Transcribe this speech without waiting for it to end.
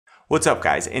What's up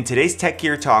guys? In today's Tech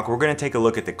Gear Talk, we're going to take a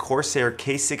look at the Corsair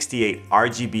K68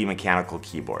 RGB mechanical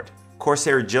keyboard.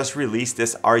 Corsair just released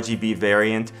this RGB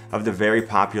variant of the very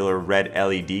popular Red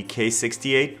LED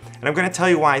K68, and I'm going to tell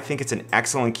you why I think it's an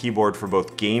excellent keyboard for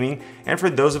both gaming and for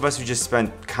those of us who just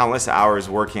spend countless hours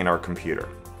working at our computer.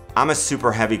 I'm a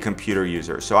super heavy computer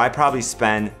user, so I probably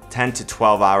spend 10 to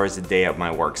 12 hours a day at my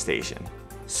workstation.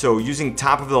 So using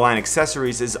top-of-the-line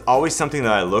accessories is always something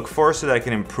that I look for so that I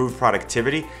can improve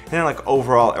productivity and then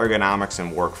overall ergonomics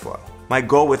and workflow. My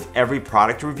goal with every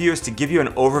product review is to give you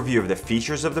an overview of the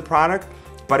features of the product,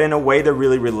 but in a way that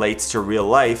really relates to real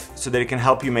life so that it can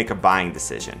help you make a buying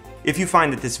decision. If you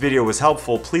find that this video was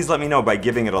helpful, please let me know by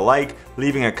giving it a like,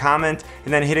 leaving a comment,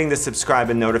 and then hitting the subscribe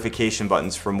and notification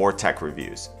buttons for more tech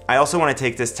reviews. I also want to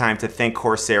take this time to thank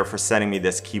Corsair for sending me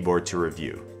this keyboard to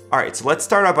review. Alright, so let's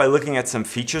start out by looking at some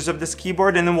features of this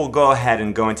keyboard and then we'll go ahead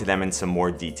and go into them in some more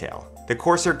detail. The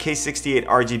Corsair K68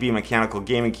 RGB mechanical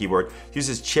gaming keyboard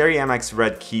uses Cherry MX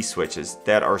Red key switches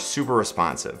that are super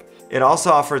responsive. It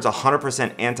also offers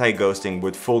 100% anti-ghosting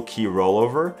with full key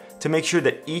rollover to make sure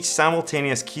that each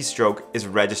simultaneous keystroke is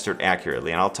registered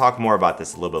accurately, and I'll talk more about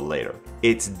this a little bit later.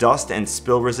 It's dust and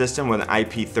spill resistant with an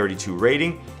IP32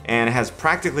 rating and it has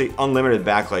practically unlimited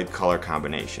backlight color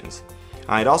combinations.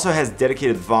 It also has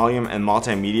dedicated volume and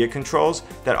multimedia controls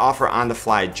that offer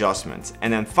on-the-fly adjustments.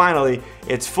 And then finally,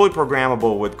 it's fully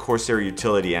programmable with Corsair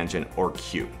Utility Engine, or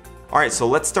Q. Alright, so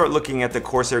let's start looking at the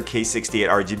Corsair K68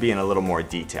 RGB in a little more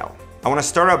detail. I want to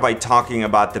start out by talking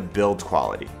about the build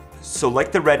quality. So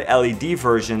like the Red LED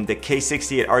version, the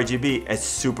K68 RGB is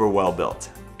super well built.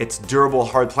 Its durable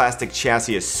hard plastic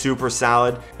chassis is super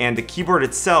solid, and the keyboard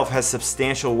itself has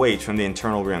substantial weight from the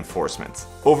internal reinforcements.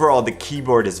 Overall, the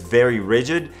keyboard is very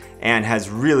rigid and has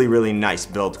really nice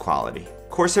build quality.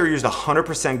 Corsair used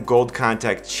 100% gold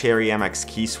contact Cherry MX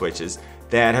key switches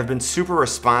that have been super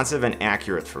responsive and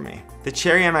accurate for me. The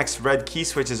Cherry MX Red key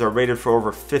switches are rated for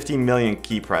over 50 million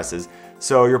key presses,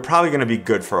 so you're probably going to be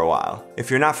good for a while. If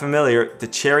you're not familiar, the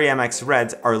Cherry MX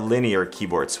Reds are linear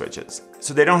keyboard switches.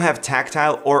 So they don't have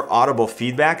tactile or audible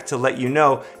feedback to let you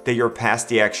know that you're past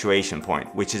the actuation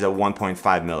point, which is at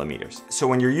 1.5 millimeters. So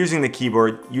when you're using the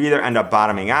keyboard, you either end up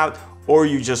bottoming out or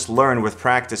you just learn with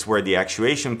practice where the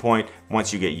actuation point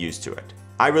once you get used to it.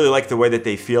 I really like the way that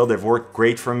they feel. They've worked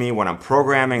great for me when I'm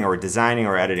programming or designing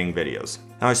or editing videos.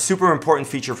 Now, a super important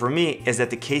feature for me is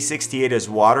that the K68 is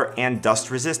water and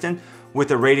dust resistant with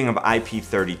a rating of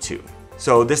IP32.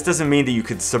 So this doesn't mean that you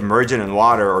could submerge it in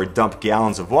water or dump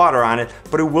gallons of water on it,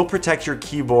 but it will protect your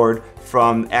keyboard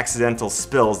from accidental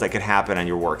spills that could happen on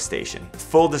your workstation.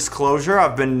 Full disclosure,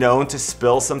 I've been known to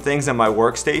spill some things on my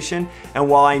workstation, and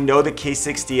while I know the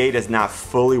K68 is not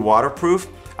fully waterproof,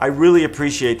 I really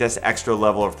appreciate this extra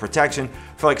level of protection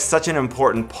for such an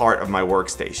important part of my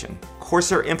workstation.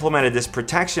 Corsair implemented this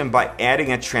protection by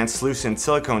adding a translucent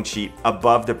silicone sheet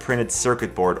above the printed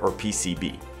circuit board or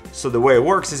PCB. So the way it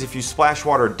works is if you splash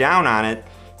water down on it,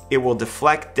 it will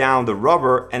deflect down the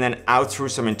rubber and then out through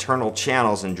some internal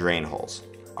channels and drain holes.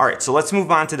 Alright, so let's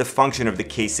move on to the function of the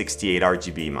K68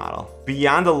 RGB model.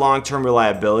 Beyond the long-term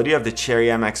reliability of the Cherry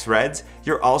MX Reds,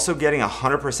 you're also getting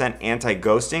 100%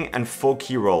 anti-ghosting and full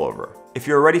key rollover. If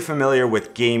you're already familiar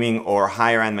with gaming or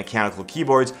higher-end mechanical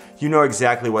keyboards, you know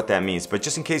exactly what that means, but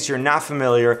just in case you're not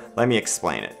familiar, let me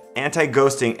explain it.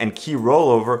 Anti-ghosting and key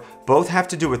rollover both have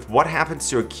to do with what happens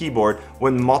to a keyboard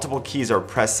when multiple keys are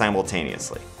pressed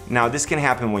simultaneously. Now, this can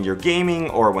happen when you're gaming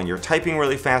or when you're typing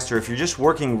really fast or if you're just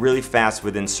working really fast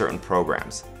within certain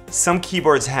programs. Some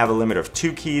keyboards have a limit of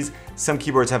 2 keys, some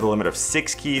keyboards have a limit of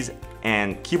 6 keys,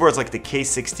 and keyboards like the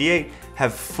K68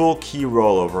 have full key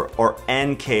rollover or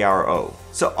NKRO.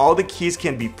 So all the keys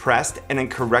can be pressed and then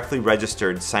correctly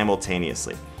registered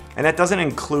simultaneously. And that doesn't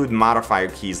include modifier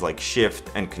keys like Shift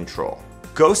and Control.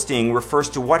 Ghosting refers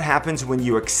to what happens when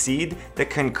you exceed the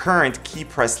concurrent key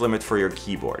press limit for your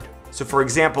keyboard. So for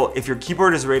example, if your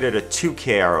keyboard is rated a 2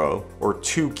 KRO or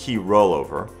 2 key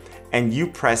rollover, and you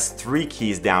press 3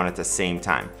 keys down at the same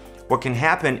time, what can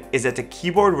happen is that the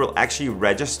keyboard will actually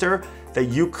register that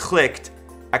you clicked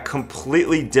a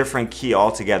completely different key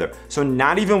altogether. So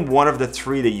not even one of the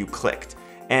 3 that you clicked.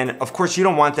 And of course, you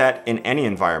don't want that in any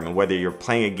environment, whether you're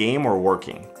playing a game or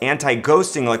working.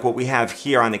 Anti-ghosting, like what we have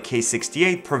here on the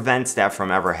K68, prevents that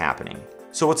from ever happening.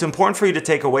 So what's important for you to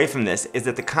take away from this is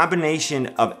that the combination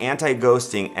of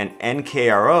anti-ghosting and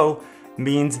NKRO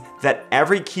means that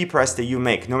every key press that you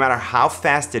make, no matter how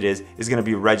fast it is going to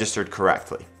be registered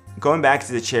correctly. Going back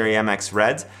to the Cherry MX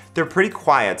Reds, they're pretty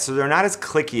quiet, so they're not as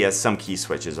clicky as some key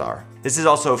switches are. This is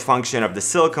also a function of the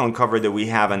silicone cover that we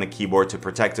have on the keyboard to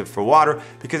protect it for water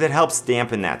because it helps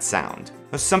dampen that sound.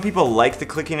 Now, some people like the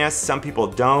clickiness, some people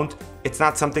don't. It's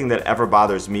not something that ever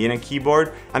bothers me in a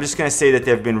keyboard. I'm just gonna say that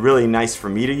they've been really nice for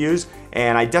me to use,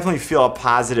 and I definitely feel a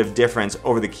positive difference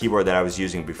over the keyboard that I was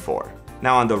using before.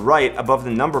 Now on the right, above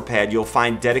the number pad, you'll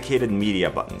find dedicated media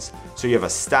buttons. So you have a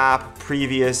stop,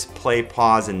 previous, play,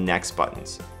 pause, and next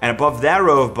buttons. And above that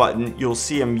row of button, you'll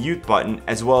see a mute button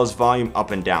as well as volume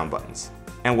up and down buttons.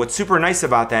 And what's super nice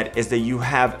about that is that you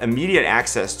have immediate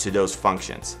access to those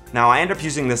functions. Now I end up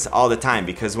using this all the time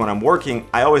because when I'm working,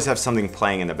 I always have something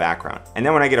playing in the background. And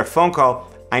then when I get a phone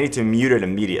call, I need to mute it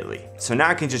immediately. So now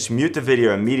I can just mute the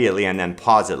video immediately and then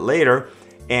pause it later,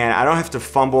 and I don't have to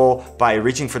fumble by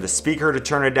reaching for the speaker to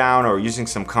turn it down or using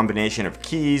some combination of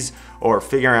keys or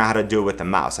figuring out how to do it with the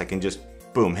mouse. I can just,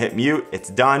 boom, hit mute, it's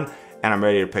done, and I'm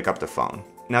ready to pick up the phone.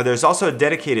 Now there's also a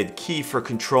dedicated key for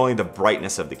controlling the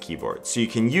brightness of the keyboard, so you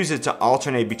can use it to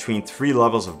alternate between 3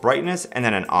 levels of brightness and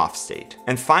then an off state.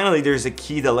 And finally, there's a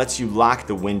key that lets you lock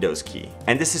the Windows key.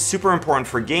 And this is super important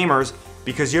for gamers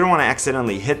because you don't want to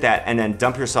accidentally hit that and then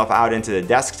dump yourself out into the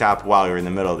desktop while you're in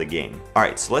the middle of the game.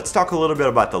 Alright, so let's talk a little bit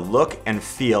about the look and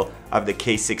feel of the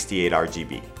K68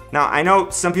 RGB. Now I know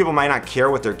some people might not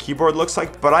care what their keyboard looks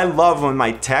like, but I love when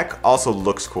my tech also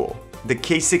looks cool. The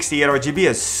K68 RGB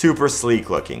is super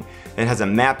sleek looking. It has a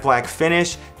matte black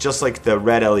finish, just like the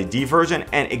Red LED version,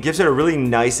 and it gives it a really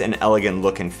nice and elegant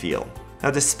look and feel. Now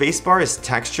the spacebar is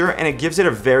texture and it gives it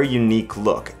a very unique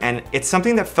look, and it's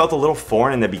something that felt a little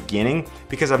foreign in the beginning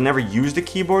because I've never used a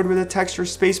keyboard with a texture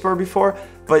spacebar before,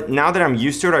 but now that I'm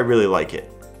used to it, I really like it.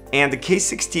 And the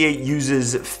K68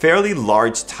 uses fairly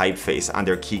large typeface on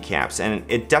their keycaps, and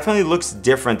it definitely looks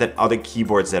different than other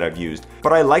keyboards that I've used,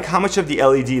 but I like how much of the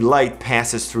LED light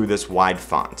passes through this wide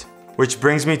font. Which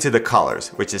brings me to the colors,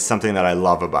 which is something that I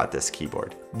love about this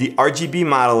keyboard. The RGB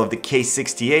model of the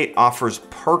K68 offers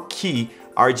per key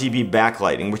RGB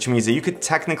backlighting, which means that you could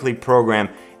technically program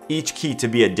each key to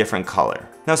be a different color.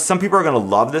 Now some people are going to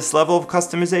love this level of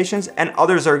customizations and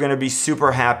others are going to be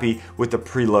super happy with the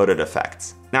preloaded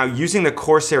effects. Now using the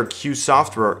Corsair Q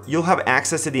software, you'll have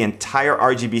access to the entire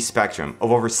RGB spectrum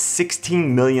of over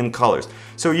 16 million colors,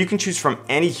 so you can choose from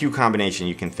any hue combination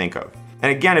you can think of.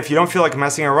 And again, if you don't feel like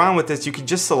messing around with this, you can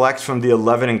just select from the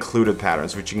 11 included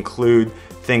patterns, which include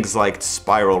things like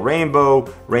spiral rainbow,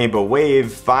 rainbow wave,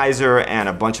 visor, and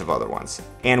a bunch of other ones.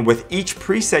 And with each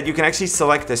preset, you can actually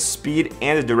select the speed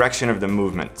and the direction of the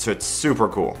movement, so it's super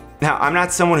cool. Now, I'm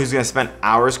not someone who's gonna spend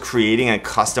hours creating and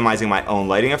customizing my own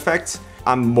lighting effects.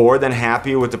 I'm more than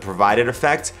happy with the provided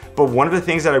effects, but one of the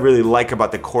things that I really like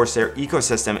about the Corsair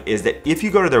ecosystem is that if you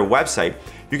go to their website,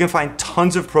 you can find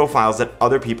tons of profiles that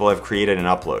other people have created and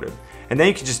uploaded. And then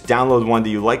you can just download one that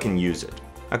you like and use it.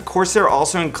 Corsair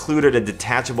also included a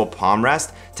detachable palm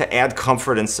rest to add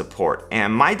comfort and support,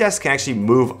 and my desk can actually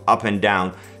move up and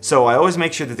down, so I always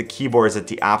make sure that the keyboard is at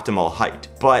the optimal height.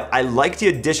 But I like the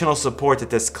additional support that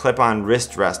this clip-on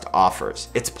wrist rest offers.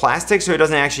 It's plastic, so it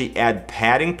doesn't actually add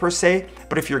padding per se,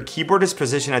 but if your keyboard is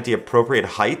positioned at the appropriate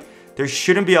height, there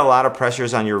shouldn't be a lot of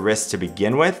pressures on your wrists to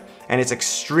begin with, and it's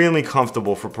extremely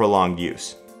comfortable for prolonged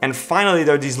use. And finally,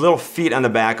 there are these little feet on the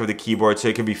back of the keyboard so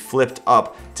it can be flipped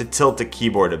up to tilt the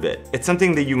keyboard a bit. It's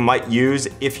something that you might use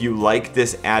if you like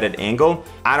this added angle.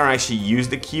 I don't actually use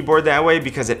the keyboard that way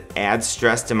because it adds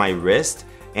stress to my wrist,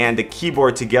 and the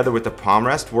keyboard together with the palm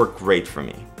rest work great for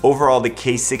me. Overall, the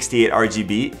K68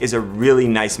 RGB is a really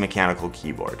nice mechanical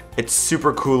keyboard. It's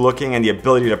super cool looking, and the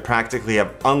ability to practically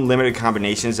have unlimited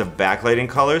combinations of backlighting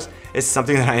colors is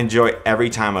something that I enjoy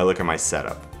every time I look at my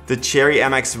setup. The Cherry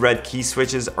MX Red key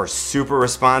switches are super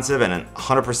responsive, and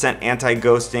 100%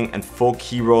 anti-ghosting and full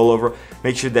key rollover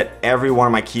make sure that every one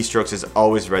of my keystrokes is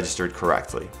always registered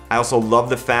correctly. I also love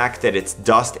the fact that it's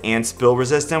dust and spill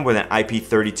resistant with an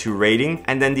IP32 rating,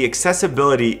 and then the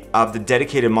accessibility of the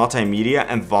dedicated multimedia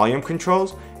and volume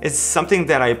controls is something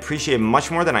that I appreciate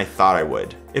much more than I thought I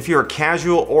would. If you're a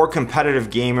casual or competitive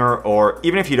gamer, or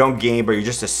even if you don't game but you're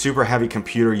just a super heavy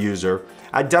computer user,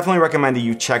 I definitely recommend that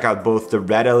you check out both the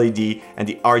Red LED and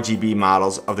the RGB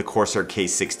models of the Corsair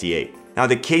K68. Now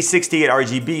the K68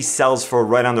 RGB sells for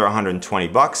right under 120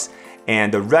 bucks,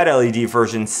 and the Red LED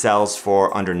version sells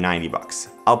for under 90 bucks.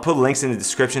 I'll put links in the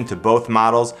description to both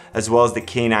models as well as the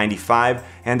K95,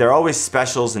 and there are always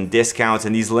specials and discounts,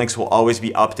 and these links will always be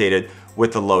updated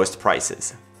with the lowest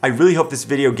prices. I really hope this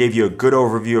video gave you a good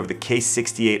overview of the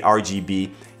K68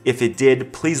 RGB If it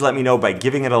did, please let me know by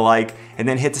giving it a like, and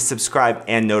then hit the subscribe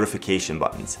and notification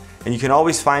buttons. And you can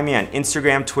always find me on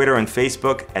Instagram, Twitter, and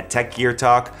Facebook at Tech Gear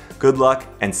Talk. Good luck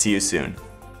and see you soon.